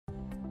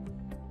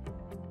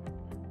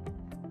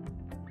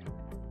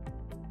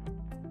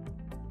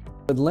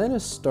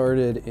Atlantis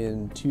started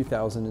in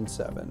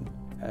 2007,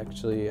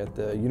 actually at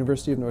the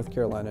University of North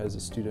Carolina as a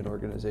student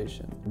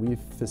organization. We've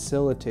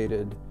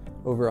facilitated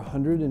over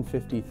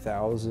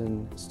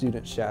 150,000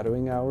 student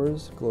shadowing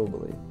hours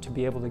globally. To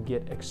be able to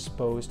get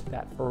exposed to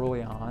that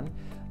early on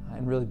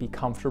and really be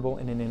comfortable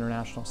in an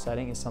international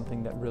setting is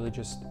something that really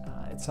just,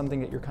 it's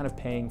something that you're kind of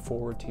paying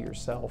forward to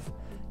yourself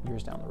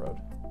years down the road.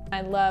 I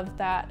love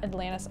that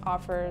Atlantis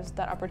offers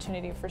that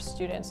opportunity for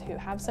students who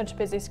have such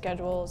busy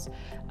schedules,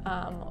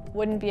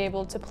 wouldn't be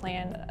able to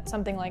plan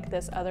something like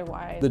this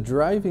otherwise. The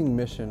driving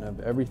mission of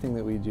everything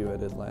that we do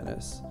at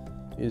Atlantis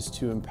is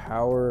to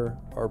empower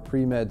our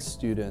pre-med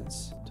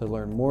students to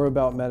learn more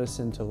about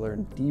medicine, to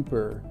learn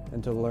deeper,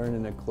 and to learn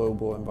in a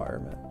global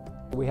environment.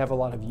 We have a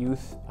lot of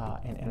youth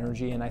and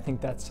energy, and I think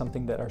that's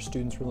something that our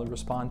students really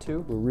respond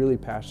to. We're really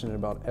passionate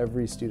about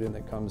every student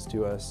that comes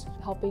to us.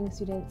 Helping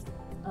students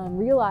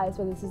realize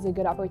whether this is a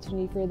good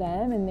opportunity for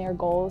them and their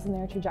goals and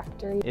their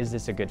trajectory. Is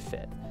this a good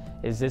fit?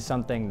 Is this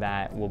something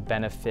that will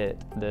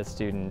benefit the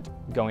student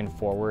going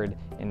forward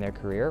in their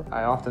career?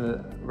 I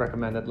often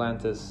recommend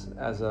Atlantis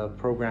as a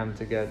program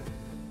to get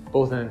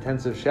both an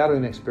intensive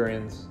shadowing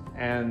experience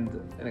and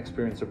an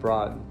experience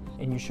abroad.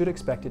 And you should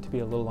expect it to be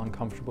a little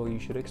uncomfortable. You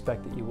should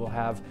expect that you will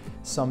have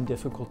some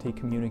difficulty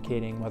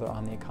communicating, whether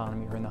on the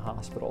economy or in the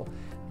hospital.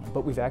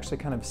 But we've actually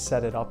kind of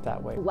set it up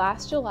that way.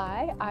 Last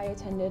July, I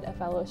attended a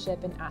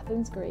fellowship in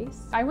Athens,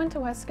 Greece. I went to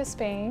Huesca,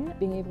 Spain.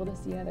 Being able to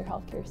see another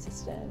healthcare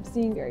system,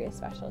 seeing various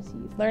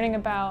specialties. Learning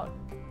about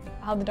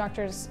how the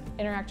doctors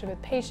interacted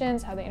with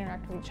patients, how they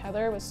interact with each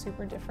other was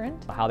super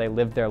different. How they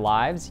lived their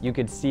lives, you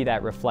could see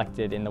that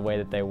reflected in the way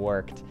that they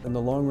worked. In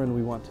the long run,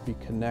 we want to be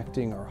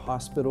connecting our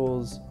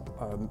hospitals,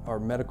 our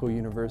medical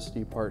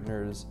university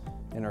partners,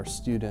 and our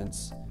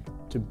students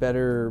to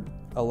better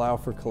allow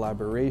for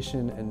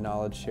collaboration and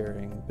knowledge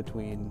sharing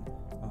between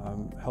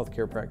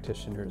healthcare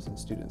practitioners and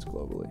students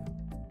globally.